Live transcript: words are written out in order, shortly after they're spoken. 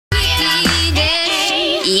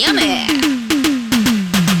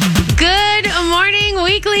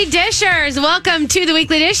Howdy, Dishers. Welcome to the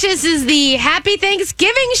Weekly Dish. This is the Happy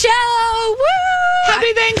Thanksgiving Show. Woo!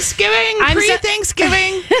 Happy Thanksgiving.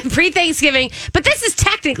 Pre-Thanksgiving. Pre-Thanksgiving. But this is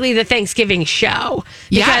technically the Thanksgiving Show.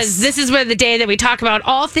 Because this is where the day that we talk about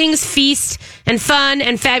all things feast and fun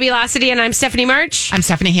and fabulosity. And I'm Stephanie March. I'm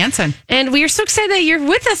Stephanie Hansen. And we are so excited that you're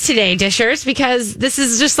with us today, Dishers, because this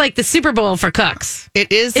is just like the Super Bowl for cooks.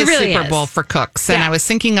 It is the Super Bowl for cooks. And I was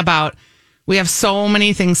thinking about, we have so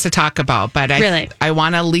many things to talk about, but I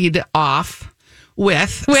want to lead off with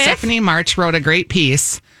Stephanie March wrote a great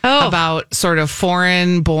piece about sort of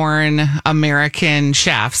foreign-born American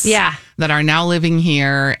chefs that are now living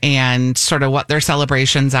here and sort of what their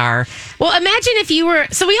celebrations are. Well, imagine if you were...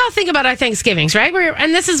 So we all think about our Thanksgivings, right? We're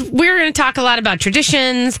going to talk a lot about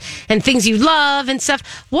traditions and things you love and stuff.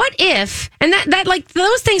 What if... And that like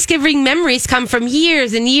those Thanksgiving memories come from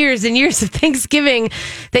years and years and years of Thanksgiving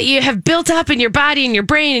that you have built up in your body and your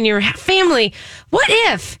brain and your family. What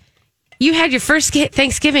if you had your first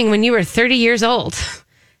Thanksgiving when you were 30 years old?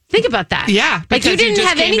 Think about that. Yeah, because like you didn't just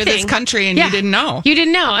have came anything to this country and you didn't know. You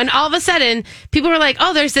didn't know. And all of a sudden, people were like,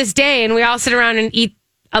 oh, there's this day, and we all sit around and eat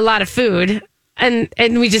a lot of food. And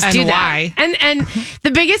we just do that. Why? And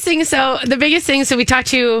the biggest thing, so we talked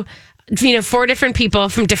to 4 different people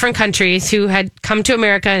from different countries who had come to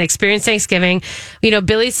America and experienced Thanksgiving.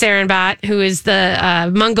 Billy Sarenbot, who is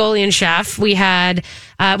the Mongolian chef. We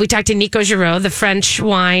talked to Nico Giraud, the French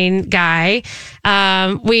wine guy.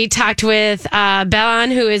 We talked with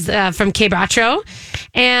Bellan, who is from Quebatro,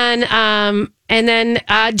 and then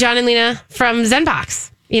John and Lena from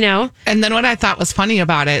Zenbox. And then what I thought was funny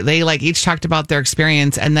about it, they each talked about their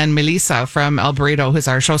experience, and then Melissa from El Burrito, who's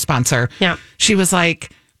our show sponsor, she was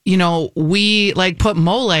like, we put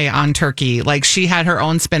mole on turkey. She had her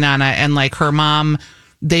own spin on it, and her mom,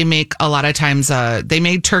 they make a lot of times, they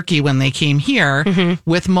made turkey when they came here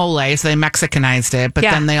with mole, so they Mexicanized it. But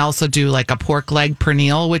then they also do a pork leg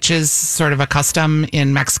pernil, which is sort of a custom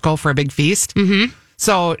in Mexico for a big feast. Mm-hmm.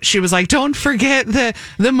 So she was like, don't forget the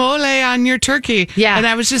mole on your turkey. Yeah. And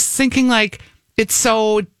I was just thinking it's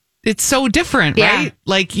so different,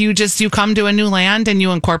 right? You come to a new land and you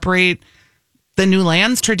incorporate the new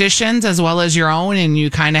land's traditions as well as your own, and you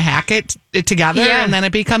kind of hack it together, and then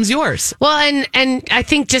it becomes yours. Well, and I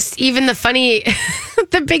think just even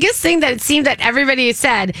the biggest thing that it seemed that everybody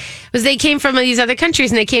said was they came from these other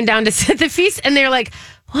countries and they came down to sit the feast, and they're like,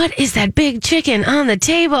 what is that big chicken on the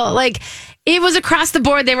table? It was across the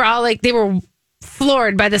board. They were all they were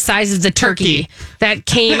floored by the size of the turkey that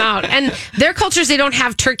came out. And their cultures, they don't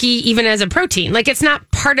have turkey even as a protein. It's not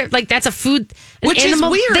part of, that's a food, which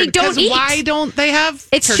animal is weird. They don't eat. Why don't they have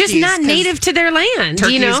It's turkeys? just not native to their land.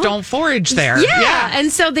 Turkeys don't forage there. Yeah.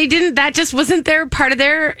 And so they didn't, that just wasn't part of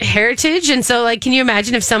their heritage. And so, can you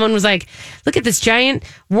imagine if someone was like, look at this giant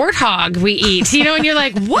warthog we eat, and you're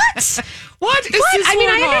like, what? What is this? I mean,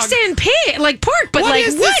 I understand pork, but what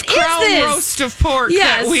is this crown roast of pork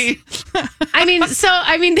that we? I mean,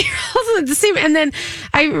 they're also the same. And then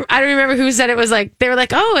I don't remember who said it was they were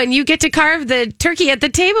like, oh, and you get to carve the turkey at the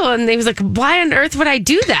table, and they was like, why on earth would I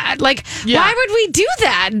do that? Why would we do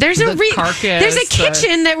that? There's there's a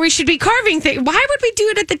kitchen that we should be carving things. Why would we do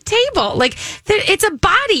it at the table? It's a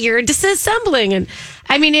body you're disassembling. And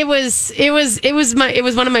I mean, it was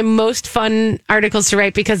one of my most fun articles to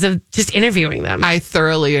write because of just interviewing them. I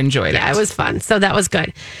thoroughly enjoyed it. Yeah, it was fun. So that was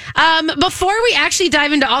good. Before we actually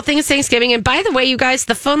dive into all things Thanksgiving, and by the way, you guys,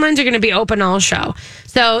 the phone lines are going to be open all show.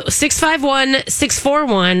 So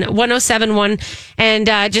 651-641-1071.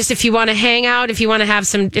 And just if you want to hang out, if you want to have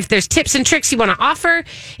if there's tips and tricks you want to offer,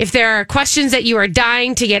 if there are questions that you are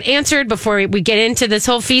dying to get answered before we get into this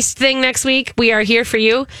whole feast thing next week, we are here for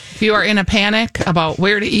you. If you are in a panic about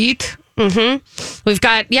where to eat. Mm-hmm. We've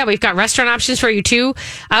got restaurant options for you too.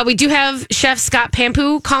 We do have Chef Scott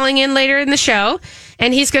Pampuch calling in later in the show,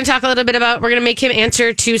 and he's going to talk a little bit about, we're going to make him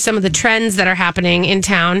answer to some of the trends that are happening in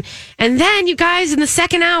town. And then you guys, in the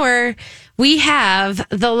second hour, we have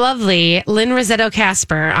the lovely Lynn Rosetto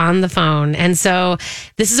Casper on the phone. And so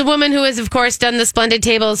this is a woman who has, of course, done the Splendid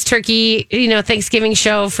Tables Turkey, Thanksgiving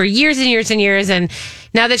show for years and years and years. And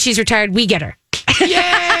now that she's retired, we get her.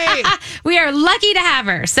 Yay! We are lucky to have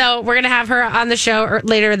her. So we're going to have her on the show or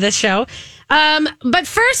later this show. But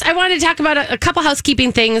first, I wanted to talk about a couple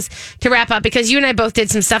housekeeping things to wrap up, because you and I both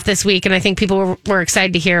did some stuff this week, and I think people were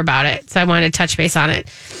excited to hear about it. So I wanted to touch base on it.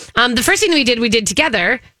 The first thing we did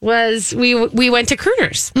together was we went to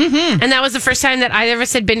Crooners. Mm-hmm. And that was the first time that either of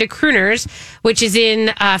us had been to Crooners, which is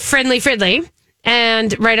in Friendly Fridley,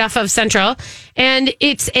 and right off of Central. And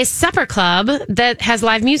it's a supper club that has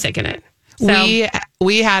live music in it. So,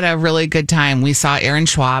 we had a really good time. We saw Aaron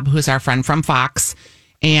Schwab, who's our friend from Fox,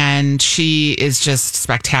 and she is just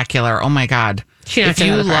spectacular. Oh my God. If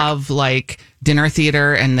you love like dinner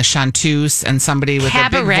theater and the chanteuse and somebody with a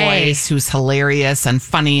big voice who's hilarious and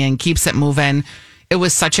funny and keeps it moving, it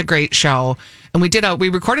was such a great show. And we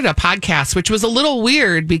recorded a podcast, which was a little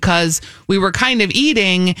weird because we were kind of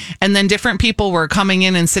eating and then different people were coming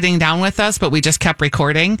in and sitting down with us, but we just kept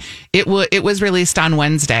recording. It was released on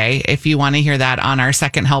Wednesday. If you want to hear that on our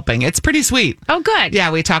second helping, it's pretty sweet. Oh, good. Yeah.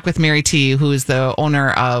 We talked with Mary T, who's the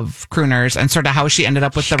owner of Crooners, and sort of how she ended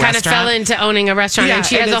up with the restaurant. Kind of fell into owning a restaurant, and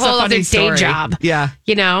she has a whole other day job. Yeah.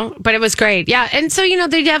 But it was great. Yeah. And so,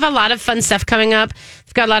 they have a lot of fun stuff coming up.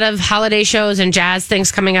 They've got a lot of holiday shows and jazz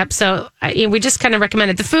things coming up. So we just kind of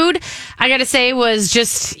recommend it. The food, I got to say, was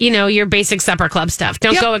just, your basic supper club stuff.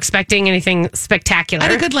 Don't go expecting anything spectacular. I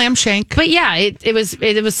had a good lamb shank. But yeah, it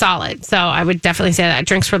was solid. So I would definitely say that.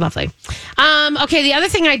 Drinks were lovely. Okay, the other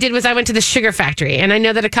thing I did was I went to the Sugar Factory. And I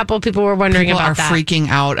know that a couple of people were wondering about that. People are freaking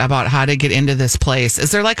out about how to get into this place.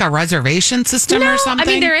 Is there like a reservation system or something?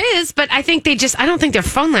 I mean, there is, but I think I don't think their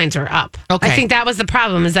phone lines are up. Okay. I think that was the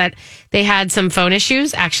problem, is that they had some phone issues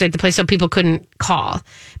actually at the place, so people couldn't call.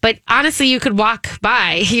 But honestly, you could walk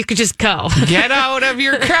by. You could just go. Get out of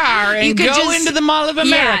your car and go into the Mall of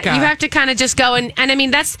America. Yeah, you have to kind of just go. And I mean,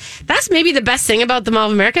 that's maybe the best thing about the Mall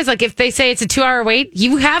of America is, like, if they say it's a 2-hour wait,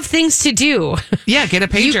 you have things to do. Yeah, get a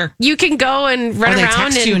pager. You can go and run around. They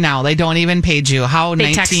text you now. They don't even page you. How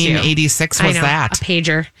 1986 was that? A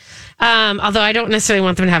pager. Although I don't necessarily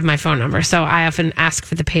want them to have my phone number, so I often ask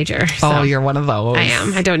for the pager. So you're one of those. I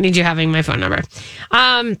am. I don't need you having my phone number.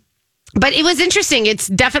 But it was interesting. It's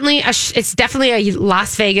definitely a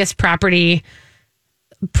Las Vegas property.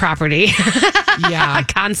 Yeah.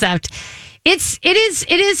 Concept. It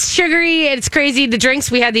is sugary. It's crazy. The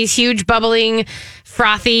drinks, we had these huge bubbling,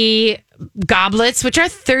 frothy goblets, which are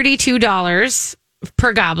 $32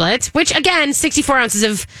 per goblet, which again, 64 ounces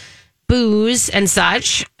of booze and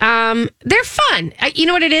such. They're fun. You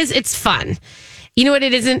know what it is? It's fun. You know what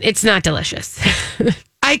it isn't? It's not delicious.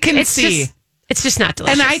 I can see. It's just not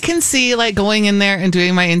delicious. And I can see, like, going in there and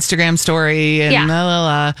doing my Instagram story and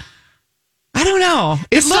I don't know.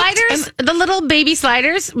 The little baby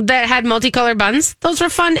sliders that had multicolored buns, those were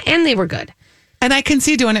fun and they were good. And I can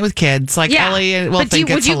see doing it with kids. Like, Ellie will think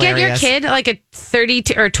it's hilarious. Would you get your kid like a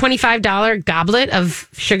 $30 or $25 goblet of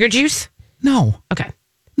sugar juice? No. Okay.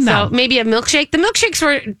 No. So maybe a milkshake. The milkshakes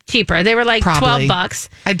were cheaper. They were like $12.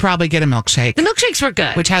 I'd probably get a milkshake. The milkshakes were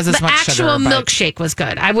good. Which has as much sugar. The actual milkshake was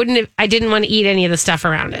good. I didn't want to eat any of the stuff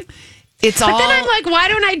around it. But then I'm like, why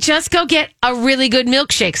don't I just go get a really good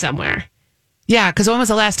milkshake somewhere? Yeah, because when was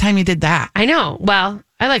the last time you did that? I know. Well,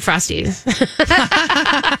 I like Frosties.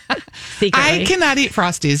 I cannot eat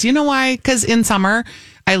Frosties. You know why? Because in summer,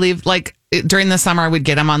 I leave, like, during the summer, we'd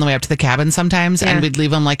get them on the way up to the cabin sometimes, and we'd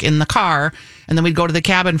leave them, like, in the car, and then we'd go to the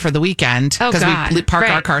cabin for the weekend because we'd park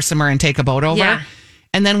our car somewhere and take a boat over. Yeah.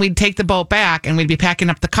 And then we'd take the boat back, and we'd be packing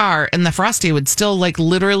up the car, and the Frosty would still, like,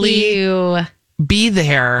 literally be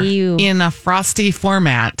there in a Frosty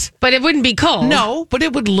format. But it wouldn't be cold. No, but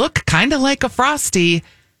it would look kind of like a Frosty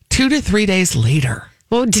 2 to 3 days later.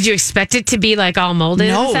 Well, did you expect it to be, like, all molded?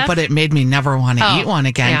 No, but it made me never want to eat one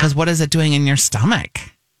again, because what is it doing in your stomach?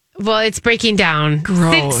 Well, it's breaking down.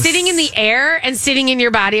 Gross. Sitting in the air and sitting in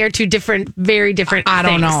your body are two very different I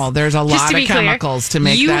don't things. know. There's a lot of chemicals to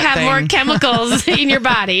make that thing. You have more chemicals in your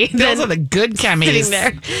body. Those are the good chemies. Sitting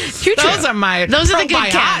there. True. Those are the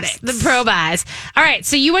good chems. The probiotics. All right.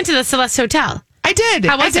 So you went to the Celeste Hotel. I did.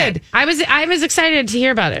 How was it? I was excited to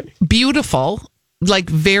hear about it. Beautiful. Like,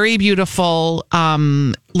 very beautiful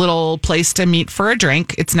little place to meet for a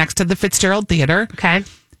drink. It's next to the Fitzgerald Theater. Okay.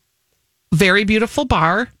 Very beautiful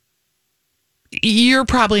bar. You're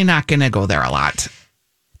probably not going to go there a lot.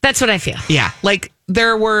 That's what I feel. Yeah. Like,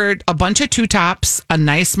 there were a bunch of two tops, a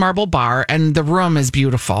nice marble bar, and the room is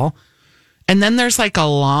beautiful. And then there's like a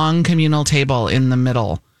long communal table in the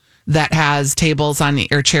middle that has tables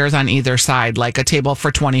or chairs on either side, like a table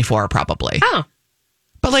for 24 probably. Oh.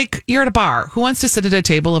 But, like, you're at a bar. Who wants to sit at a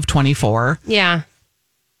table of 24? Yeah.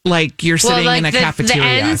 Like, you're sitting in a cafeteria.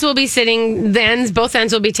 Both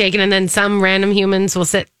ends will be taken, and then some random humans will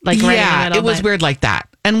sit, like, right in the middle. It was weird like that.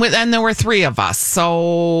 And there were 3 of us,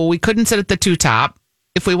 so we couldn't sit at the two top.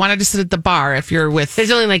 If we wanted to sit at the bar, if you're with...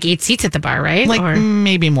 There's only, like, 8 seats at the bar, right? Like,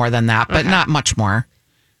 maybe more than that, but not much more.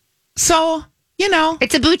 So,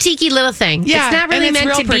 it's a boutique-y little thing. Yeah, it's not really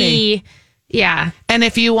meant to be... Yeah. And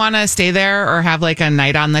if you want to stay there or have, like, a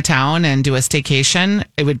night on the town and do a staycation,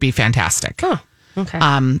 it would be fantastic. Oh. Okay.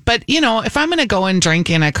 But, if I'm going to go and drink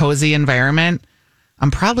in a cozy environment,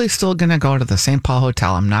 I'm probably still going to go to the St. Paul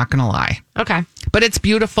Hotel. I'm not going to lie. Okay. But it's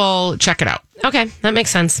beautiful. Check it out. Okay. That makes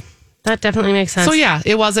sense. That definitely makes sense. So yeah,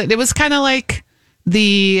 it wasn't. It was kind of like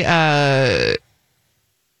it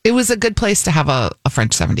was a good place to have a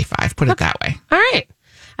French 75. Put it that way. All right.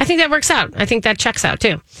 I think that works out. I think that checks out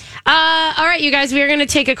too. All right, you guys, we are going to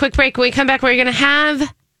take a quick break. When we come back, we're going to have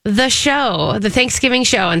the show, the Thanksgiving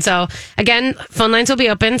show. And so, again, phone lines will be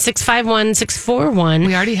open, 651-641.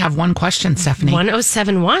 We already have one question, Stephanie.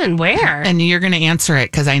 1071. Where? And you're going to answer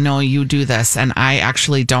it because I know you do this and I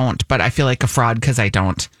actually don't, but I feel like a fraud because I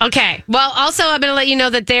don't. Okay. Well, also, I'm going to let you know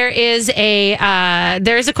that there is a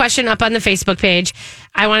question up on the Facebook page.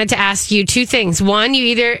 I wanted to ask you two things. One, you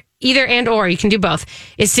either and or, you can do both,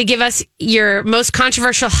 is to give us your most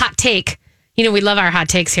controversial hot take. You know, we love our hot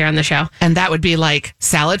takes here on the show. And that would be like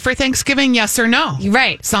salad for Thanksgiving, yes or no?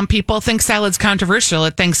 Right. Some people think salad's controversial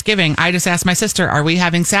at Thanksgiving. I just asked my sister, are we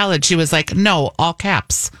having salad? She was like, no, all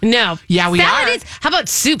caps. No. Yeah, we salad are. Is, how about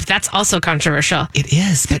soup? That's also controversial. It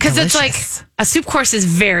is, because delicious. It's like a soup course is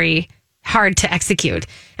very hard to execute.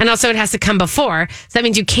 And also it has to come before. So that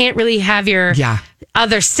means you can't really have your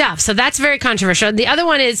other stuff. So that's very controversial. The other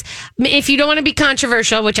one is, if you don't want to be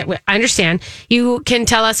controversial, which I understand, you can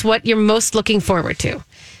tell us what you're most looking forward to.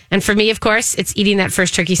 And for me, of course, it's eating that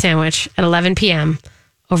first turkey sandwich at 11 p.m.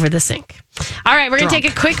 over the sink. All right, we're going to take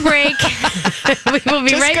a quick break. We will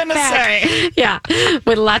be right back. Yeah,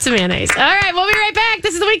 with lots of mayonnaise. All right, we'll be right back.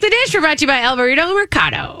 This is the Weekly Dish. We're brought to you by El Burrito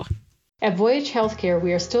Mercado. At Voyage Healthcare,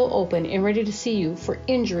 we are still open and ready to see you for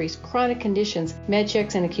injuries, chronic conditions, med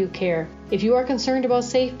checks, and acute care. If you are concerned about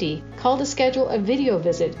safety, call to schedule a video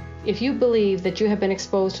visit. If you believe that you have been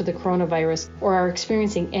exposed to the coronavirus or are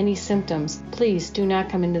experiencing any symptoms, please do not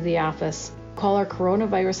come into the office. Call our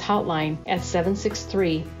coronavirus hotline at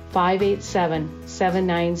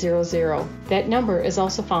 763-587-7900. That number is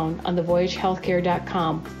also found on the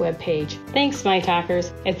VoyageHealthcare.com webpage. Thanks, my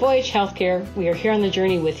talkers. At Voyage Healthcare, we are here on the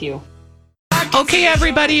journey with you. Okay,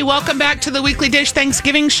 everybody, welcome back to the Weekly Dish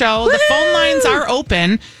Thanksgiving show. Woo-hoo! The phone lines are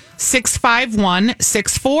open,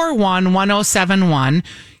 651-641-1071.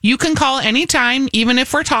 You can call anytime, even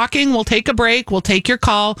if we're talking. We'll take a break. We'll take your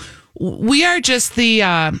call. We are just we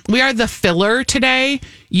are the filler today.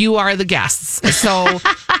 You are the guests. So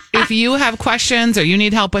if you have questions or you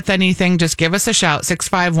need help with anything, just give us a shout,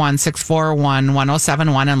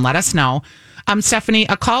 651-641-1071, and let us know. Stephanie,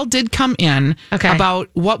 a call did come in about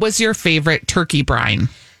what was your favorite turkey brine?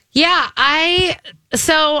 Yeah, I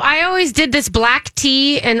always did this black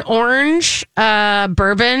tea and orange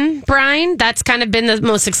bourbon brine. That's kind of been the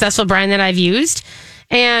most successful brine that I've used.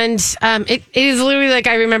 And it is literally like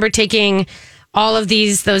I remember taking all of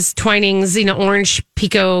those twinings, orange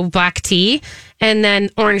pico black tea, and then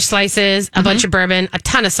orange slices, a bunch of bourbon, a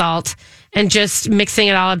ton of salt, and just mixing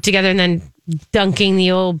it all up together and then dunking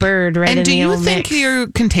the old bird right in the old mix. And do you think you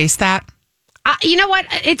can taste that? You know what?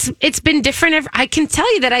 It's been different. I can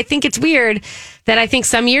tell you that I think it's weird that I think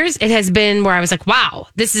some years it has been where I was like, wow,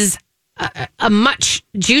 this is a much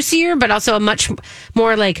juicier, but also a much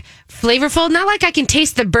more like flavorful. Not like I can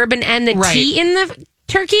taste the bourbon and the tea in the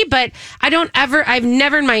turkey, but I've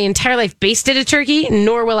never in my entire life basted a turkey,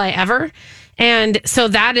 nor will I ever. And so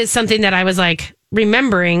that is something that I was like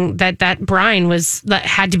remembering that brine that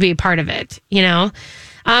had to be a part of it, and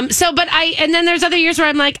then there's other years where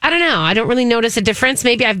I'm like, I don't know. I don't really notice a difference.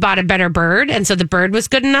 Maybe I've bought a better bird. And so the bird was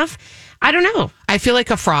good enough. I don't know. I feel like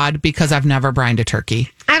a fraud because I've never brined a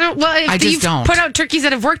turkey. If you've put out turkeys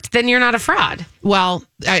that have worked, then you're not a fraud. Well,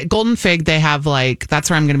 at Golden Fig, they have that's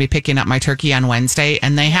where I'm going to be picking up my turkey on Wednesday.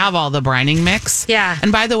 And they have all the brining mix. Yeah.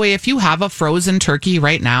 And by the way, if you have a frozen turkey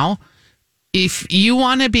right now, if you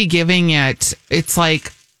want to be giving it's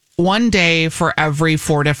like one day for every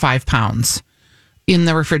 4 to 5 pounds in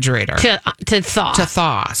the refrigerator to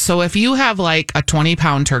thaw. So if you have like a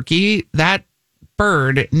 20-pound turkey, that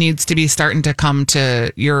bird needs to be starting to come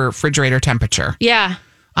to your refrigerator temperature. Yeah.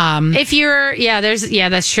 That's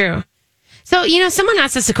true. So, someone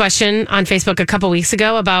asked us a question on Facebook a couple weeks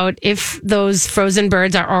ago about if those frozen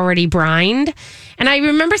birds are already brined. And I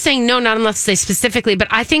remember saying, no, not unless they specifically, but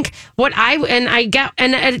I think and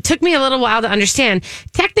it took me a little while to understand.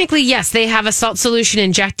 Technically, yes, they have a salt solution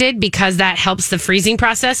injected because that helps the freezing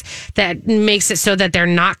process. That makes it so that they're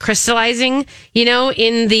not crystallizing,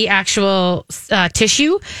 in the actual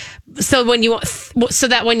tissue. So when you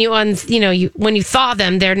thaw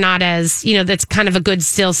them, they're not as, that's kind of a good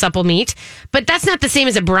still supple meat, but that's not the same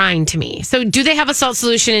as a brine to me. So do they have a salt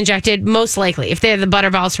solution injected? Most likely, if they have the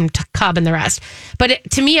butterballs from Cub and the rest. But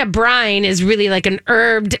to me, a brine is really like an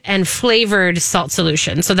herbed and flavored salt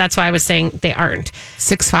solution. So that's why I was saying they aren't.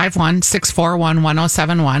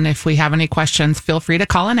 651-641-1071. If we have any questions, feel free to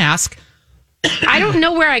call and ask. I don't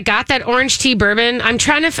know where I got that orange tea bourbon. I'm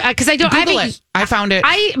trying to, because I don't. Google it. I found it.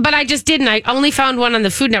 But I just didn't. I only found one on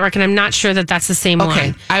the Food Network, and I'm not sure that that's the same one.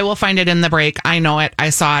 Okay, I will find it in the break. I know it.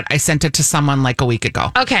 I saw it. I sent it to someone like a week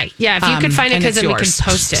ago. Okay, yeah, if you could find it, because then yours. we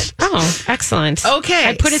can post it. Oh, excellent. Okay.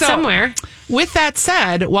 I put it somewhere. With that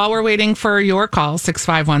said, while we're waiting for your call,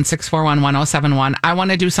 651-641-1071, I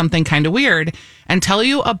want to do something kind of weird and tell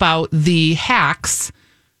you about the hacks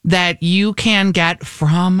that you can get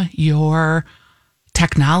from your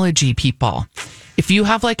technology people. If you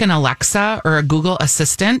have like an Alexa or a Google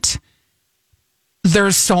Assistant,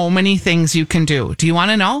 there's so many things you can do. Do you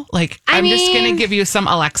want to know? I'm just going to give you some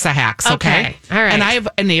Alexa hacks, okay? All right. And I've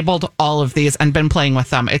enabled all of these and been playing with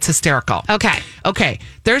them. It's hysterical. Okay.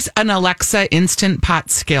 There's an Alexa Instant Pot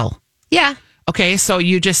skill. Yeah. Okay, so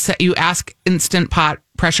you ask Instant Pot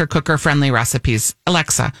pressure cooker friendly recipes.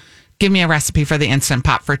 Alexa, give me a recipe for the Instant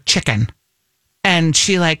Pot for chicken. And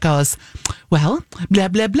she goes, well, blah,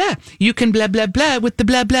 blah, blah. You can blah, blah, blah with the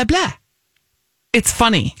blah, blah, blah. It's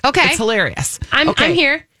funny. Okay. It's hilarious. I'm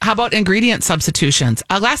here. How about ingredient substitutions?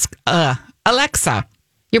 Alexa.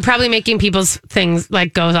 You're probably making people's things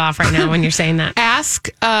goes off right now when you're saying that. Ask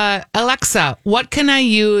Alexa, what can I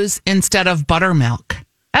use instead of buttermilk?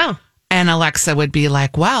 Oh. And Alexa would be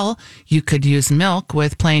like, well, you could use milk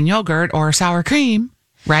with plain yogurt or sour cream,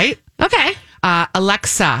 right? Okay.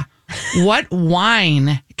 Alexa, what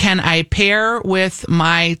wine can I pair with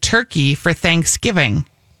my turkey for Thanksgiving?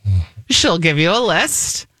 She'll give you a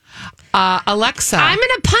list. Alexa. I'm going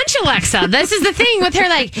to punch Alexa. This is the thing with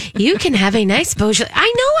her, you can have a nice Beaujolais.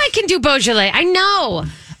 I know I can do Beaujolais. I know.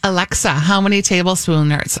 Alexa, how many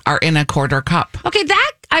tablespoons are in a quarter cup? Okay,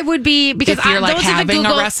 that I would be, because if you're those having are the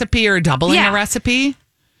Google a recipe or doubling a recipe.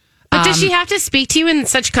 But does she have to speak to you in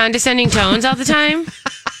such condescending tones all the time?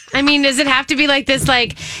 I mean, does it have to be this?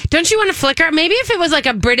 Don't you want to flicker? Maybe if it was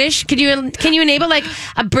a British, can you enable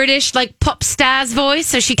a British pop star's voice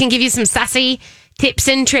so she can give you some sassy tips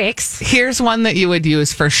and tricks? Here's one that you would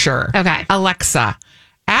use for sure. Okay, Alexa,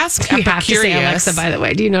 ask you Epicurious. have to say Alexa, by the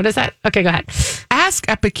way. Do you notice that? Okay, go ahead. Ask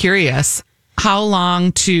Epicurious how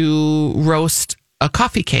long to roast a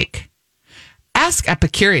coffee cake. Ask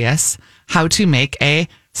Epicurious how to make a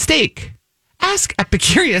steak. Ask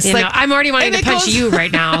Epicurious. I'm already wanting to punch you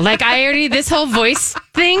right now. This whole voice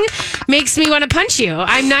thing makes me want to punch you.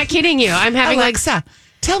 I'm not kidding you. I'm having Alexa,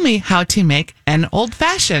 tell me how to make an old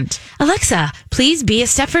fashioned. Alexa, please be a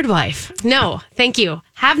Stepford wife. No, thank you.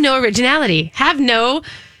 Have no originality. Have no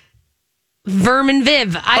vermin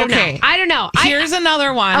viv. I don't know. Here's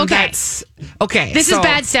another one. Okay. This is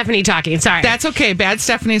bad Stephanie talking. Sorry. That's okay. Bad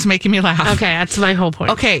Stephanie's making me laugh. Okay, that's my whole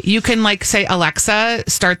point. Okay, you can say, Alexa,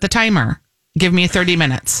 start the timer. Give me 30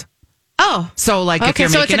 minutes. Oh. So if you're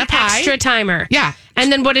making a pie. Extra timer. Yeah.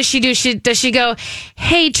 And then what does she do? Does she go,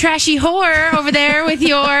 hey, trashy whore over there with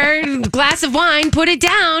your glass of wine, put it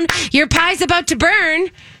down. Your pie's about to burn.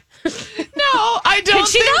 No, I don't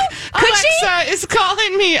think Alexa is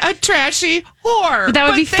calling me a trashy whore. But that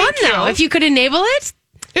would be fun, though, if you could enable it.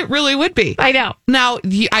 It really would be. I know. Now,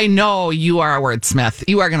 I know you are a wordsmith.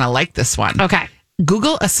 You are going to like this one. Okay.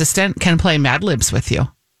 Google Assistant can play Mad Libs with you.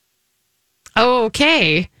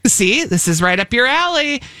 Okay. See, this is right up your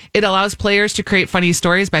alley. It allows players to create funny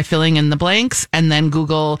stories by filling in the blanks. And then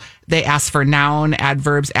Google, they ask for noun,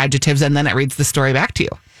 adverbs, adjectives, and then it reads the story back to you.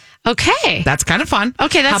 Okay. That's kind of fun.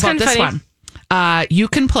 Okay, that's kind of funny. How about this one? You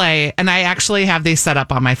can play, and I actually have these set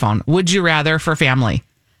up on my phone. Would you rather for family?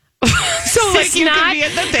 So you can be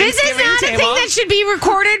at the Thanksgiving this is not table. a thing that should be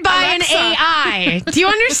recorded by Alexa. an AI. Do you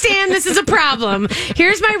understand? This is a problem.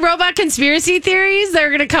 Here's my robot conspiracy theories. They're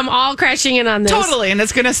going to come all crashing in on this. Totally. And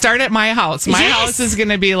it's going to start at my house. My house is going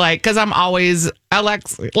to be because I'm always,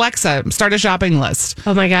 Alexa, start a shopping list.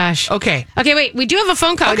 Oh my gosh. Okay. Okay, wait. We do have a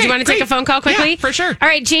phone call. Do you want to take a phone call quickly? Yeah, for sure. All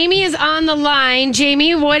right. Jamie is on the line.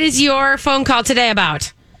 Jamie, what is your phone call today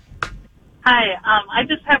about? Hi, I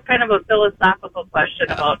just have kind of a philosophical question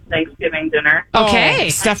about Thanksgiving dinner. Okay.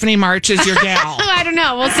 Stephanie March is your gal. I don't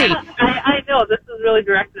know. We'll see. I know, this is really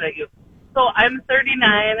directed at you. So I'm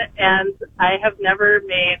 39, and I have never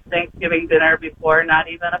made Thanksgiving dinner before, not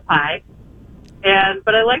even a pie.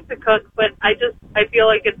 But I like to cook, but I feel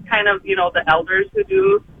like it's kind of, the elders who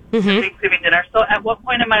do the Thanksgiving dinner. So at what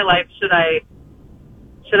point in my life should I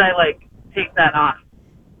take that on?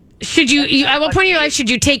 Should you at what point in your life should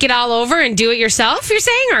you take it all over and do it yourself, you're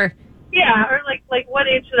saying, or? Yeah, or like what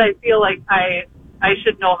age should I feel like I I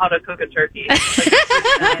should know how to cook a turkey.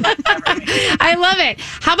 I love it.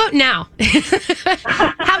 How about now?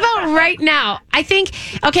 How about right now? I think,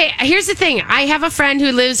 okay, here's the thing. I have a friend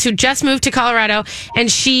who just moved to Colorado,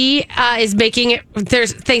 and she is making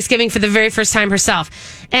Thanksgiving for the very first time herself.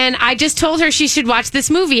 And I just told her she should watch this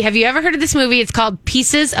movie. Have you ever heard of this movie? It's called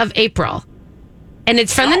Pieces of April. And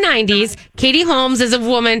it's from the 90s. Katie Holmes is a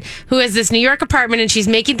woman who has this New York apartment, and she's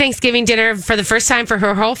making Thanksgiving dinner for the first time for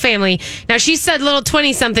her whole family. Now, she's a little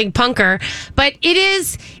 20-something punker, but it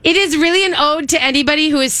is really an ode to anybody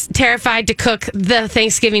who is terrified to cook the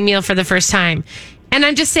Thanksgiving meal for the first time. And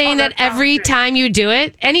I'm just saying that anytime you do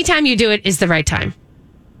it is the right time.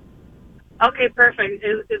 Okay, perfect.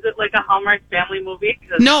 Is it like a Hallmark family movie?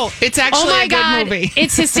 No, it's actually a good movie.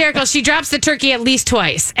 It's hysterical. She drops the turkey at least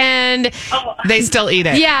twice, and they still eat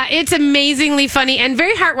it. Yeah, it's amazingly funny and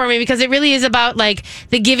very heartwarming because it really is about like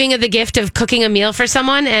the giving of the gift of cooking a meal for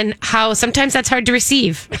someone and how sometimes that's hard to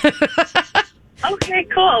receive. Okay,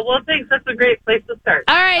 cool. Well, thanks. That's a great place to start.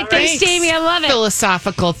 All right. Thanks, Jamie. I love it.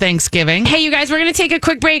 Philosophical Thanksgiving. Hey, you guys, we're going to take a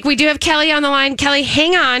quick break. We do have Kelly on the line. Kelly,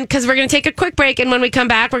 hang on, because we're going to take a quick break. And when we come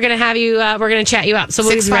back, we're going to have you, we're going to chat you up. So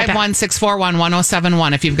we'll be right back.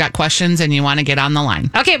 651-641-1071 if you've got questions and you want to get on the line.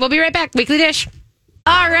 Okay, we'll be right back. Weekly Dish.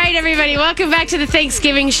 All right, everybody. Welcome back to the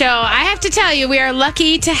Thanksgiving show. I have to tell you, we are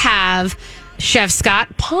lucky to have Chef Scott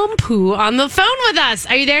Pampuch on the phone with us.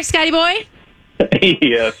 Are you there, Scotty boy?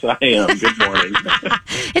 Yes, I am. Good morning.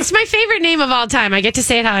 It's my favorite name of all time. I get to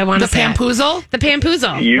say it how I want to say it. The Pampuzzle? The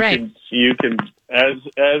Pampuzzle, right. You can,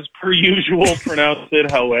 as per usual, pronounce it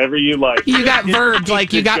however you like. You got verbed,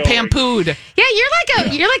 like you got pampooed. Yeah,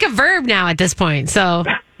 you're like a verb now at this point, so.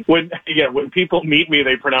 When people meet me,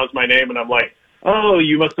 they pronounce my name, and I'm like, oh,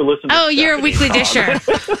 you must have listened to Oh, you're a weekly disher.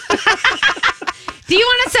 disher. Do you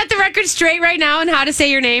want to set the record straight right now on how to say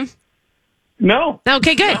your name? No.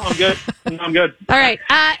 Okay, good. No, I'm good. All right.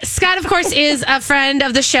 Scott, of course, is a friend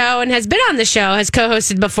of the show and has been on the show, has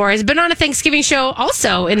co-hosted before, has been on a Thanksgiving show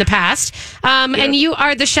also in the past. Yes. And you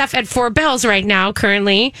are the chef at Four Bells right now,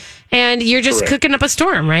 currently, and you're just cooking up a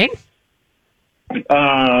storm, right?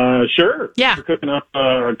 Sure. Yeah. We're cooking up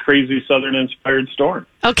a crazy Southern-inspired storm.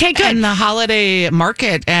 Okay, good. And the holiday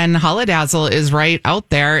market and Holidazzle is right out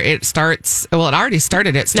there. It starts, it already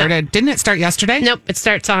started. Didn't it start yesterday? Nope, it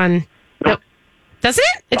starts on... Nope. Does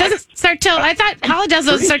it? It doesn't start till... I thought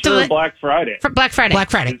Holidazzle start till... Black Friday. Black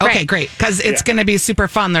Friday. Okay, great. Because it's going to be super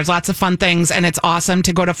fun. There's lots of fun things, and it's awesome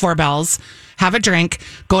to go to Four Bells, have a drink,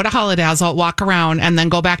 go to Holidazzle, walk around, and then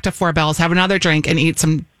go back to Four Bells, have another drink, and eat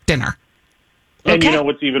some dinner. And you know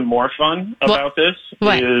what's even more fun about this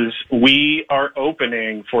is we are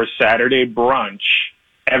opening for Saturday brunch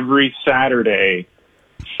every Saturday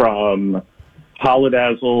from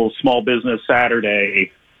Holidazzle Small Business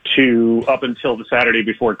Saturday to up until the Saturday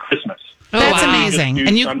before Christmas. Oh, that's amazing.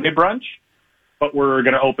 And Sunday brunch, but we're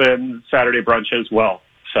going to open Saturday brunch as well.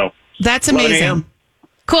 So that's amazing.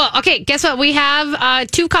 Cool. Okay, guess what? We have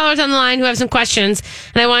two callers on the line who have some questions,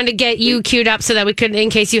 and I wanted to get you queued up so that we could, in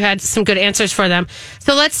case you had some good answers for them.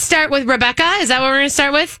 So let's start with Rebecca. Is that what we're going to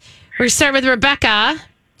start with? We're going to start with Rebecca.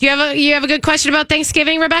 Do you have a good question about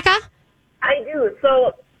Thanksgiving, Rebecca? I do.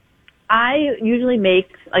 So I usually make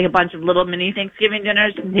like a bunch of little mini Thanksgiving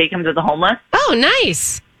dinners and take them to the homeless. Oh,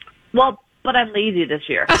 nice. Well, but I'm lazy this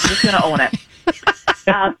year. I'm just going to own it.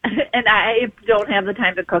 And I don't have the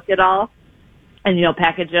time to cook it all and,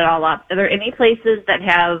 package it all up. Are there any places that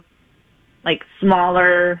have like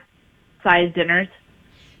smaller size dinners?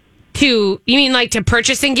 You mean like to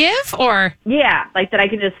purchase and give, or? Yeah, like that I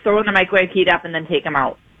can just throw in the microwave, heat up, and then take them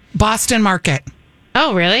out. Boston Market.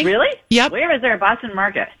 Oh, really? Really? Yep. Where is there a Boston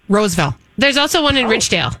Market? Roseville. There's also one in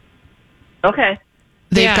Ridgedale. Okay.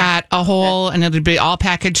 They've got a whole, and it'll be all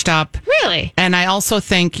packaged up. Really? And I also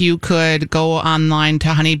think you could go online to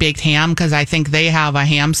Honey Baked Ham, because I think they have a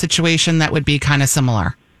ham situation that would be kind of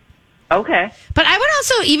similar. Okay. But I would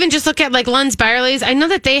also even just look at like Lund's Byerly's. I know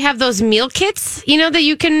that they have those meal kits, that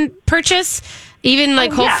you can purchase, even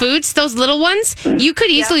like Whole Foods, those little ones. You could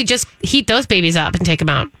easily just heat those babies up and take them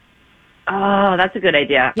out. Oh, that's a good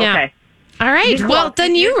idea. Yeah. Okay. All right. Well,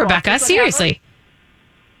 then you, Rebecca, seriously.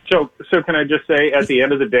 So can I just say, at the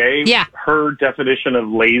end of the day, her definition of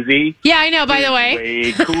lazy... Yeah, I know, by the way.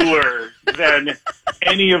 ...way cooler than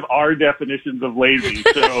any of our definitions of lazy.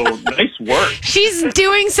 So, nice work. She's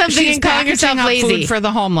doing something and calling herself lazy. Food for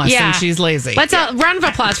the homeless, and she's lazy. Let's a round of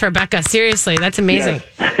applause for Rebecca. Seriously, that's amazing.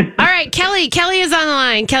 Yes. All right, Kelly. Kelly is on the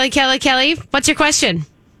line. Kelly, what's your question?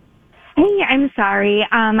 Hey, I'm sorry.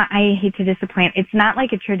 I hate to disappoint. It's not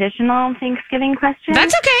like a traditional Thanksgiving question.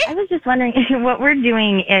 That's okay. I was just wondering, what we're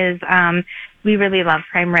doing is we really love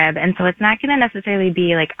prime rib. And so it's not going to necessarily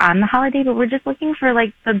be like on the holiday, but we're just looking for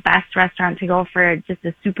like the best restaurant to go for just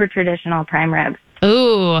a super traditional prime rib.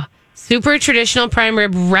 Ooh, super traditional prime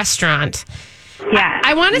rib restaurant. Yeah.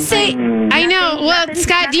 I want to say, I know. Well,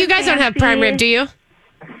 Scott, you guys don't have prime rib, do you?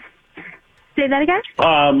 Say that again?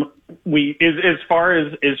 As far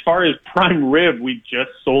as prime rib, we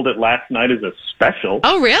just sold it last night as a special.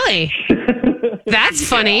 Oh, really? That's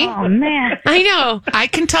funny. Oh, man. I know. I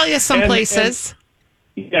can tell you some places.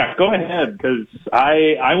 Yeah, go ahead, because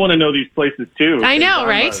I want to know these places too. I know,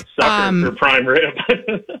 right? I'm a sucker for prime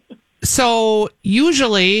rib. So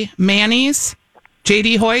usually Manny's,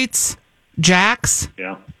 JD Hoyt's, Jack's,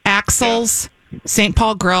 Axel's, St.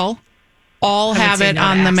 Paul Grill, all have it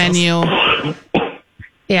on the menu.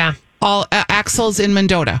 Yeah. All Axel's in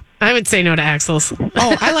Mendota. I would say no to Axel's.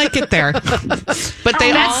 Oh, I like it there. But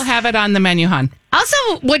they all have it on the menu, hon. Also,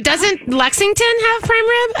 doesn't Lexington have prime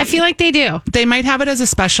rib? I feel like they do. They might have it as a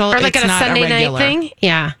special. Or like it's on a not Sunday a regular night thing.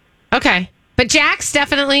 Yeah. Okay. But Jack's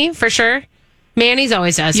definitely, for sure. Manny's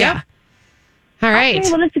always does, yeah. All right. Okay,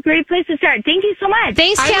 well, that's a great place to start. Thank you so much.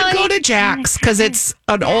 Thanks, Kelly. I would go to Jack's because it's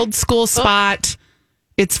an old school spot.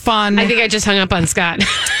 It's fun. I think I just hung up on Scott.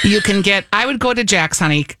 I would go to Jack's,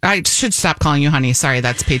 honey. I should stop calling you honey. Sorry,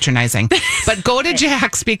 that's patronizing. But go to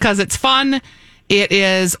Jack's because it's fun. It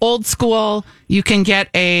is old school. You can get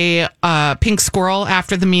a pink squirrel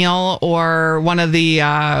after the meal or one of the,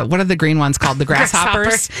 what are the green ones called? The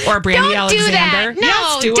grasshoppers? Or Brandy don't Alexander. Do that.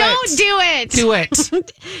 No, yes, don't do it. Do it. Don't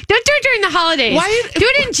do it during the holidays. Why? Do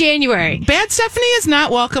it in January. Bad Stephanie is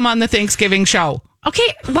not welcome on the Thanksgiving show.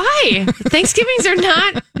 Okay, why? Thanksgivings are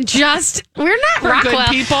not just, we're not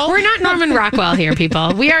Rockwell. Good people. We're not Norman Rockwell here,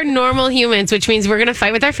 people. We are normal humans, which means we're going to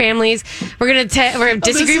fight with our families. We're going to have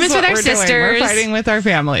disagreements with our sisters. We're fighting with our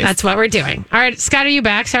families. That's what we're doing. All right, Scott, are you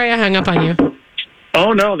back? Sorry I hung up on you.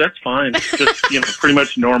 Oh, no, that's fine. Just, pretty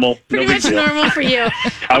much normal. Pretty much normal for you.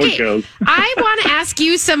 How it goes. I want to ask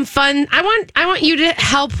you some fun. I want you to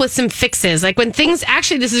help with some fixes. Like when things,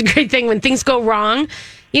 actually, this is a great thing, when things go wrong.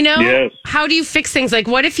 Yes. How do you fix things? Like,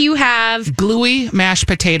 what if you have gluey mashed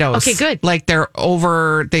potatoes? Okay, good. Like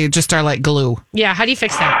they just are like glue. Yeah, how do you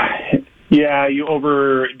fix that? Yeah, you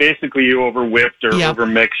over whipped or over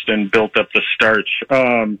mixed and built up the starch.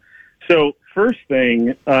 So first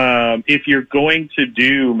thing, if you're going to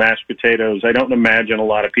do mashed potatoes, I don't imagine a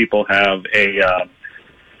lot of people have a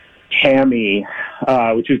hammy,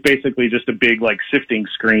 which is basically just a big like sifting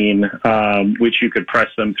screen, which you could press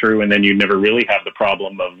them through, and then you never really have the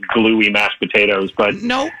problem of gluey mashed potatoes. But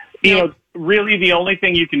really the only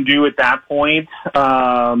thing you can do at that point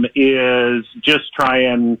is just try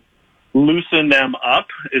and loosen them up.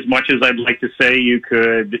 As much as I'd like to say you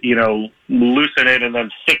could, loosen it and then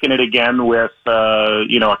thicken it again with,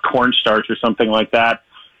 a cornstarch or something like that.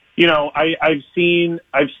 I've seen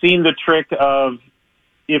the trick of,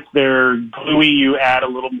 if they're gluey, you add a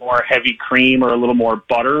little more heavy cream or a little more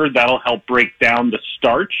butter. That'll help break down the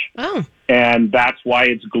starch. Oh. And that's why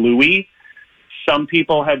it's gluey. Some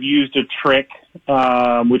people have used a trick,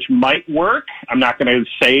 which might work. I'm not going to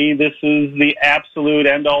say this is the absolute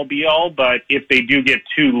end-all, be-all, but if they do get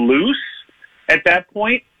too loose at that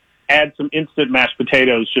point, add some instant mashed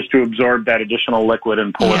potatoes just to absorb that additional liquid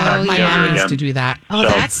and pull it back together again. To do that. Oh,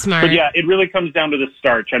 that's smart. But yeah, it really comes down to the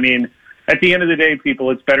starch. I mean, at the end of the day,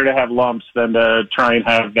 people, it's better to have lumps than to try and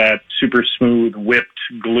have that super smooth whipped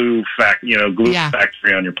glue factory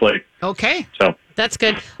on your plate. Okay. So that's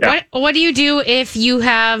good. Yeah. What do you do if you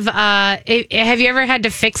have you ever had to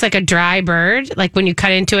fix like a dry bird, like when you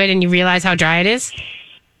cut into it and you realize how dry it is?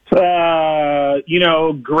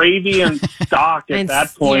 Gravy and stock at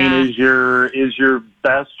that point is your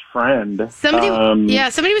best friend. Somebody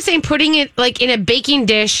was saying putting it like in a baking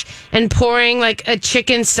dish and pouring like a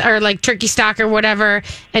chicken or like turkey stock or whatever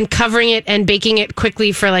and covering it and baking it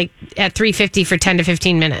quickly for like at 350 for 10 to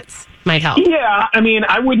 15 minutes might help. Yeah, I mean,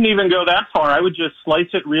 I wouldn't even go that far. I would just slice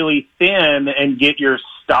it really thin and get your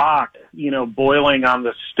stock, boiling on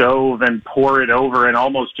the stove and pour it over and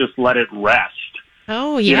almost just let it rest.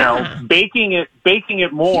 Oh, yeah. Baking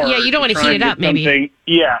it more. Yeah, you don't want to heat it up, maybe.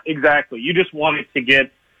 Yeah, exactly. You just want it to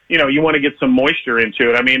get, you want to get some moisture into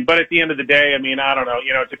it. I mean, but at the end of the day, I mean, I don't know.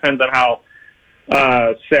 It depends on how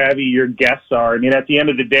savvy your guests are. I mean, at the end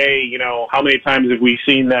of the day, how many times have we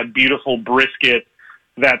seen that beautiful brisket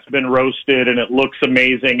that's been roasted and it looks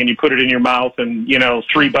amazing and you put it in your mouth and,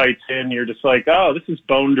 3 bites in, you're just like, oh, this is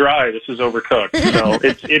bone dry. This is overcooked. So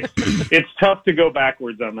it's tough to go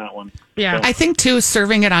backwards on that one. Yeah. So. I think too,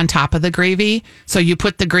 serving it on top of the gravy. So you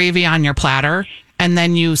put the gravy on your platter and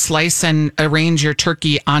then you slice and arrange your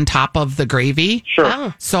turkey on top of the gravy. Sure.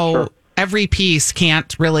 Oh. So every piece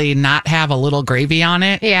can't really not have a little gravy on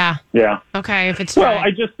it. Yeah. Yeah. Okay. If it's well, dry.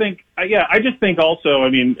 I just think also, I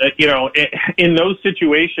mean, in those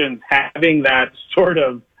situations, having that sort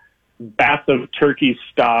of bath of turkey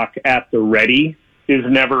stock at the ready is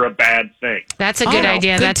never a bad thing. That's a good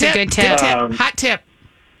idea. That's a good tip. Hot tip.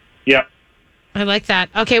 Yep. I like that.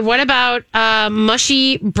 Okay, what about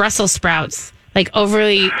mushy Brussels sprouts? Like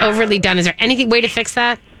overly done. Is there any way to fix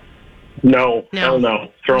that? No. Hell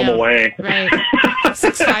no. Throw them away. Right.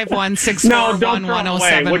 651-641-1071. No, don't throw them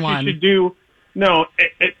away. What you should do,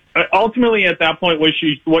 ultimately at that point,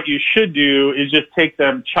 what you should do is just take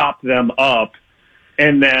them, chop them up,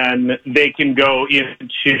 and then they can go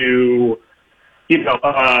into,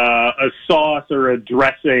 a sauce or a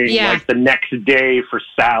dressing like the next day for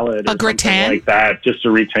salad or something like that, just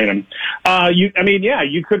to retain them. You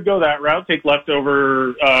could go that route. Take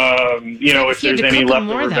leftover, if there's any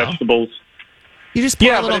leftover vegetables. You just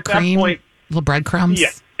pour a little cream, little breadcrumbs. Yeah.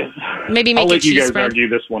 Maybe make I'll let you guys spread. argue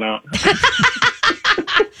this one out.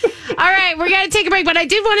 All right, we're going to take a break, but I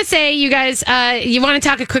did want to say, you guys, you want to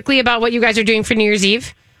talk quickly about what you guys are doing for New Year's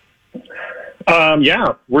Eve?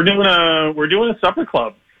 Yeah, we're doing a supper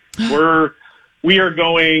club. We are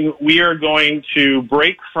going to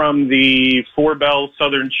break from the Four Bell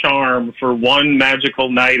Southern charm for one magical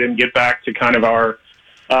night and get back to kind of our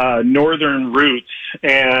northern roots.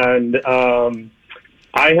 And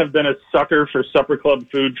I have been a sucker for supper club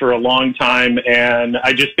food for a long time, and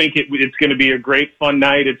I just think it's going to be a great fun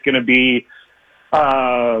night. It's going to be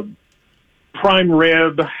prime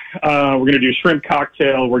rib. We're going to do shrimp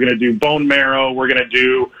cocktail. We're going to do bone marrow. We're going to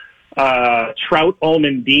do trout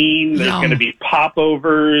almondine. There's going to be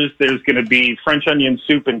popovers. There's going to be French onion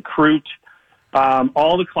soup and croûte.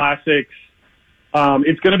 All the classics.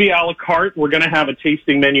 It's going to be a la carte. We're going to have a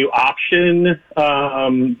tasting menu option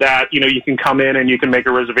that you can come in and you can make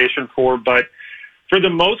a reservation for. But for the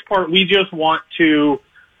most part, we just want to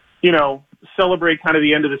celebrate kind of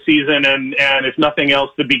the end of the season and if nothing else,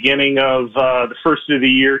 the beginning of the first of the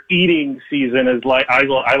year eating season, is like I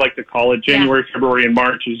like to call it. January, February, and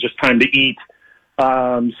March is just time to eat.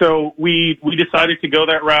 So we decided to go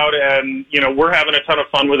that route, and we're having a ton of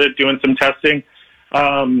fun with it, doing some testing.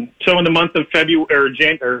 So in the month of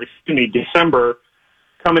December,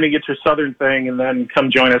 come in and get your southern thing, and then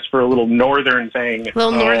come join us for a little northern thing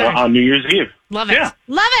on New Year's Eve. Love it. Yeah.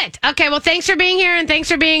 Love it. Okay, well, thanks for being here, and thanks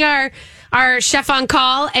for being our chef on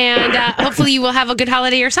call, and hopefully you will have a good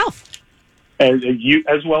holiday yourself. As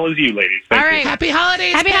well as you, ladies. Thank All right. you. Happy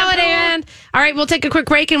holidays. Happy holiday, Ann. All right, we'll take a quick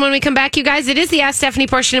break, and when we come back, you guys, it is the Ask Stephanie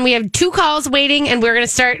portion, and we have 2 calls waiting, and we're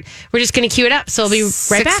just going to queue it up, so we'll be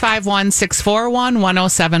right back.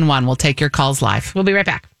 651-641-1071. We'll take your calls live. We'll be right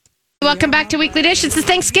back. Welcome back to Weekly Dish. It's the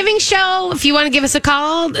Thanksgiving show. If you want to give us a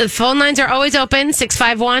call, the phone lines are always open,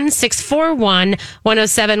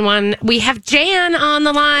 651-641-1071. We have Jan on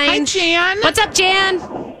the line. Hi, Jan. What's up, Jan?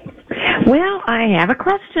 Well, I have a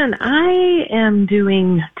question. I am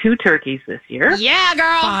doing 2 turkeys this year. Yeah,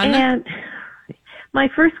 girl. Fun. And my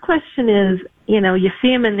first question is, you see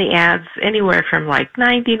them in the ads anywhere from like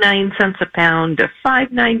 99 cents a pound to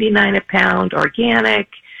 $5.99 a pound, organic,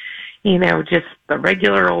 just the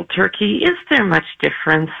regular old turkey. Is there much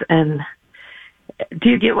difference? And do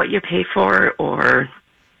you get what you pay for, or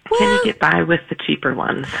can you get by with the cheaper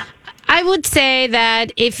ones? I would say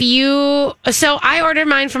that so I ordered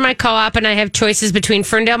mine from my co-op, and I have choices between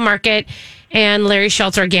Ferndale Market and Larry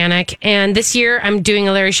Schultz Organic. And this year I'm doing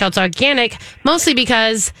a Larry Schultz Organic, mostly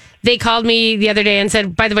because they called me the other day and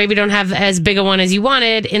said, by the way, we don't have as big a one as you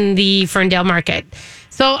wanted in the Ferndale Market.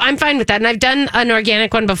 So I'm fine with that. And I've done an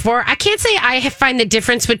organic one before. I can't say I find the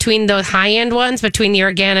difference between those high-end ones, between the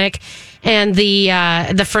organic and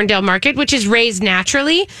the Ferndale Market, which is raised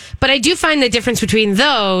naturally. But I do find the difference between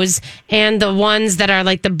those and the ones that are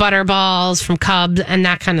like the butter balls from Cubs and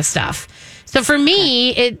that kind of stuff. So for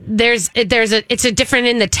me, it's a different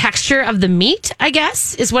in the texture of the meat, I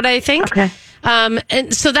guess, is what I think. Okay.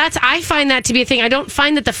 And so I find that to be a thing. I don't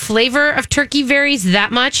find that the flavor of turkey varies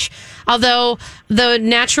that much, although the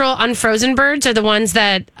natural unfrozen birds are the ones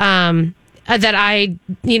that I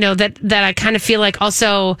kind of feel like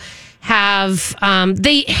also have,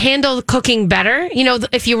 they handle cooking better,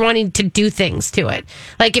 if you're wanting to do things to it.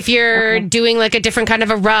 Like if you're doing like a different kind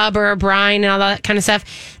of a rub or a brine and all that kind of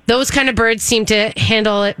stuff, those kind of birds seem to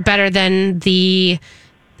handle it better than the,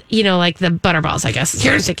 like the butterballs, I guess.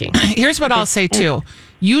 Here's what I'll say too.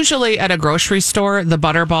 Usually at a grocery store, the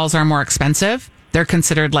butterballs are more expensive. They're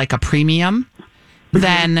considered like a premium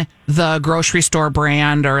than the grocery store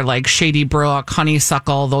brand or like Shady Brook,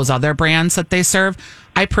 Honeysuckle, those other brands that they serve.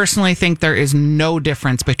 I personally think there is no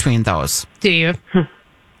difference between those. Do you?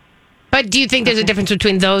 But do you think there's a difference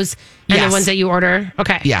between those and the ones that you order?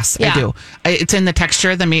 Okay. Yes, I do. It's in the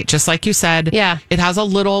texture of the meat, just like you said. Yeah. It has a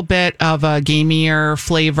little bit of a gamier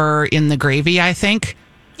flavor in the gravy, I think.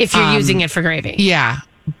 If you're using it for gravy. Yeah.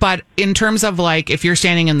 But in terms of like, if you're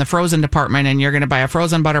standing in the frozen department and you're going to buy a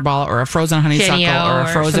frozen butterball or a frozen honeysuckle or a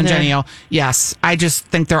frozen Jenny-O, yes, I just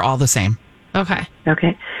think they're all the same. Okay.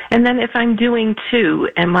 Okay. And then if I'm doing 2,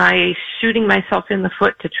 am I shooting myself in the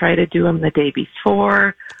foot to try to do them the day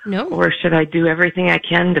before? No. Or should I do everything I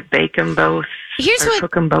can to bake them both?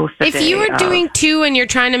 Cook them both the if day you were doing 2 and you're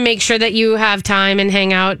trying to make sure that you have time and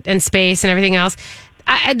hang out and space and everything else,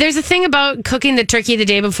 there's a thing about cooking the turkey the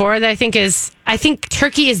day before that I think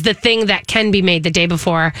turkey is the thing that can be made the day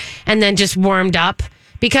before and then just warmed up.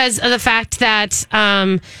 Because of the fact that,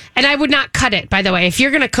 and I would not cut it, by the way. If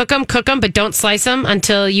you're going to cook them, but don't slice them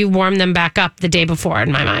until you warm them back up the day before,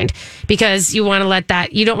 in my mind. Because you want to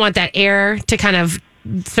you don't want that air to kind of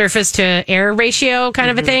surface to air ratio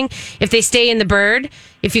kind of a thing. If they stay in the bird,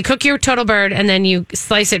 if you cook your total bird and then you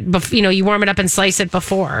slice it, you warm it up and slice it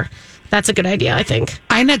before. That's a good idea, I think.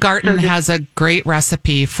 Ina Garten has a great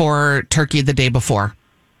recipe for turkey the day before.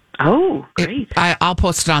 Oh, great! I'll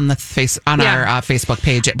post it on our Facebook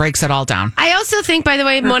page. It breaks it all down. I also think, by the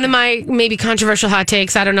way, one of my maybe controversial hot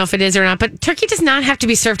takes, I don't know if it is or not, but turkey does not have to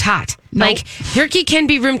be served hot. Nope. Like, turkey can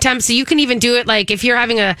be room temp, so you can even do it, like, if you're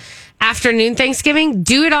having a afternoon Thanksgiving,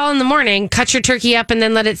 do it all in the morning, cut your turkey up, and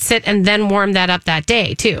then let it sit, and then warm that up that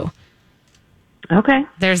day, too. Okay.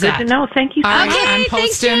 There's Good that. to know. Thank you so much. I'm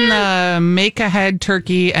posting the Make Ahead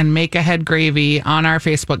turkey and Make Ahead gravy on our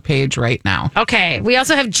Facebook page right now. Okay. We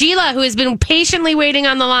also have Gila, who has been patiently waiting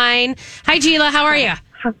on the line. Hi, Gila. How are you?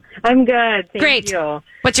 I'm good. Great. You.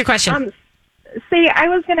 What's your question? I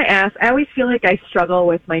was going to ask, I always feel like I struggle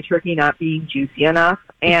with my turkey not being juicy enough.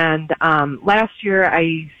 And last year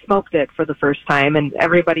I smoked it for the first time and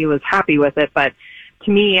everybody was happy with it. But to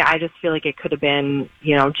me, I just feel like it could have been,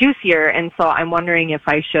 juicier. And so I'm wondering if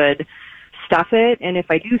I should stuff it. And if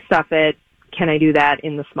I do stuff it, can I do that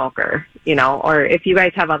in the smoker? Or if you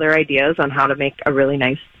guys have other ideas on how to make a really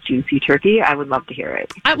nice juicy turkey, I would love to hear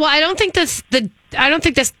it. I don't think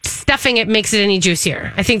the stuffing it makes it any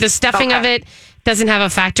juicier. I think the stuffing of it doesn't have a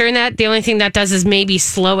factor in that. The only thing that does is maybe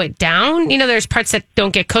slow it down. There's parts that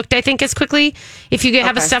don't get cooked, I think, as quickly if you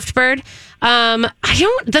have a stuffed bird.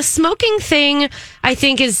 The smoking thing, I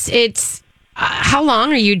think it's how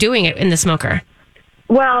long are you doing it in the smoker?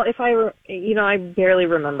 Well, if I barely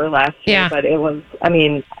remember last year, but it was,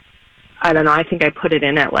 I don't know. I think I put it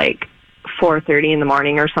in at like 4:30 in the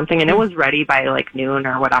morning or something, and it was ready by like noon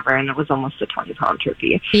or whatever, and it was almost a 20-pound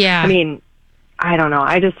turkey. Yeah. I don't know.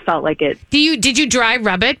 I just felt like it. Did you dry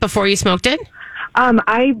rub it before you smoked it?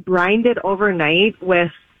 I brined it overnight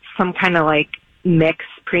with some kind of like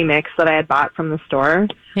pre-mix that I had bought from the store.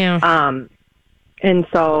 Yeah. And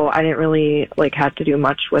so I didn't really have to do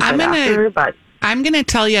much with it after, but I'm going to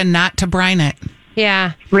tell you not to brine it.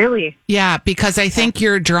 Yeah. Really? Yeah, because I think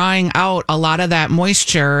you're drawing out a lot of that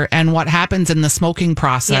moisture, and what happens in the smoking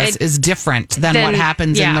process is different than what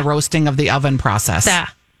happens in the roasting of the oven process. Yeah.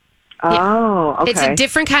 Oh, okay. It's a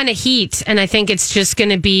different kind of heat, and I think it's just going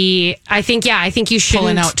to be, I think you shouldn't.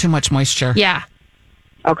 Pulling out too much moisture. Yeah.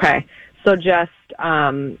 Okay. So just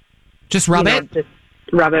rub it? Just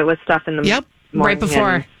rub it with stuff in the morning. Right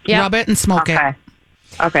before. Rub it and smoke it.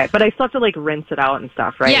 Okay, but I still have to rinse it out and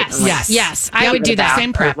stuff, right? Yes. I would do that.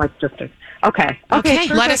 Same prep. Okay.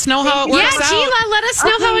 Let us know how it works out. Yeah, Gila, let us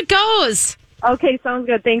know how it goes. Okay, sounds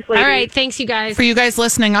good. Thanks, ladies. All right, thanks, you guys. For you guys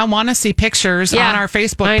listening, I want to see pictures on our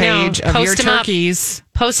Facebook page of your turkeys.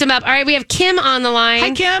 Post them up. All right, we have Kim on the line.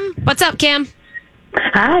 Hi, Kim. What's up, Kim?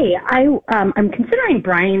 Hi, I'm considering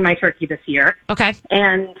brining my turkey this year. Okay.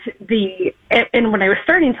 And when I was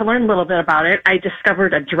starting to learn a little bit about it, I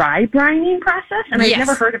discovered a dry brining process, and I'd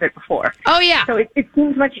never heard of it before. Oh, yeah. So it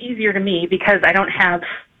seems much easier to me because I don't have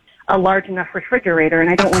a large enough refrigerator, and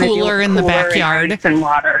I don't want to do in the backyard and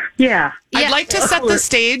water. Yeah. I'd like to set the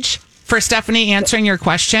stage for Stephanie answering your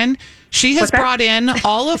question. She has brought in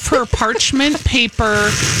all of her parchment paper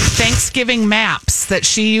Thanksgiving maps that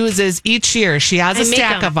she uses each year. She has a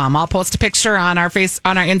stack of them. I'll post a picture on our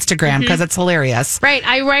Instagram because it's hilarious. Right.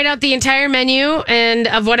 I write out the entire menu and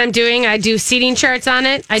of what I'm doing. I do seating charts on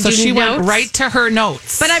it. She went right to her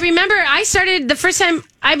notes. But I remember I started the first time.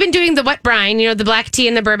 I've been doing the wet brine, the black tea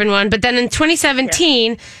and the bourbon one. But then in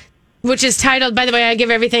 2017... which is titled, by the way, I give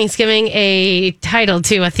every Thanksgiving a title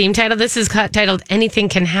too, a theme title. This is titled Anything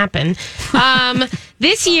Can Happen.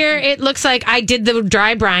 This year, it looks like I did the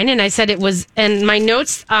dry brine, and I said it was, and my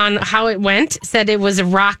notes on how it went said it was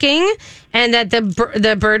rocking, and that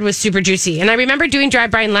the bird was super juicy. And I remember doing dry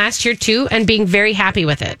brine last year too, and being very happy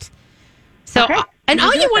with it. So, and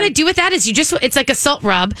all you want to do with that is it's like a salt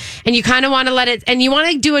rub, and you kind of want to let it, and you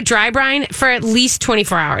want to do a dry brine for at least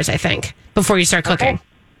 24 hours, I think, before you start cooking. Okay.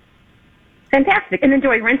 Fantastic. And then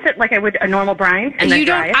do I rinse it like I would a normal brine and then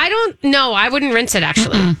dry it? I don't know. I wouldn't rinse it,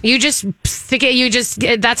 actually. You just stick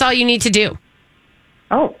it. That's all you need to do.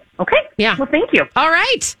 Oh, okay. Yeah. Well, thank you. All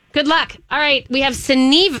right. Good luck. All right. We have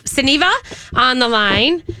Saniva on the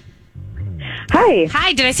line. Hi.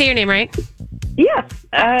 Hi. Did I say your name right? Yes.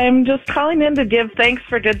 I'm just calling in to give thanks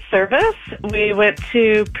for good service. We went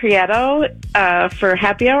to Prieto for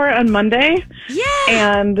happy hour on Monday. Yeah.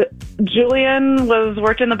 And Julian was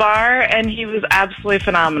working the bar, and he was absolutely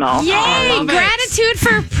phenomenal. Yay! Gratitude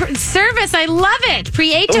for service. I love it.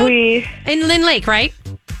 Prieto in Lynn Lake, right?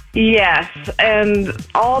 Yes, and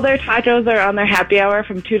all their tacos are on their happy hour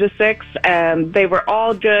from 2 to 6, and they were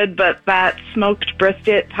all good, but that smoked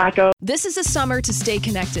brisket taco. This is a summer to stay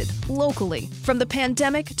connected, locally. From the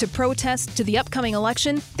pandemic to protests to the upcoming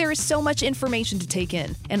election, there is so much information to take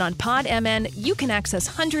in. And on PodMN, you can access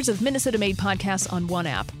hundreds of Minnesota-made podcasts on one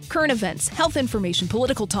app. Current events, health information,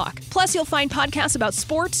 political talk. Plus, you'll find podcasts about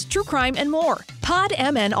sports, true crime, and more.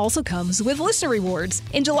 PodMN also comes with listener rewards.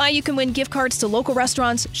 In July, you can win gift cards to local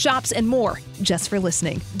restaurants, shops, and more, just for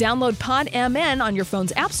listening. Download PodMN on your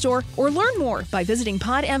phone's app store or learn more by visiting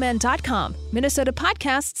podmn.com. Minnesota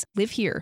podcasts live here.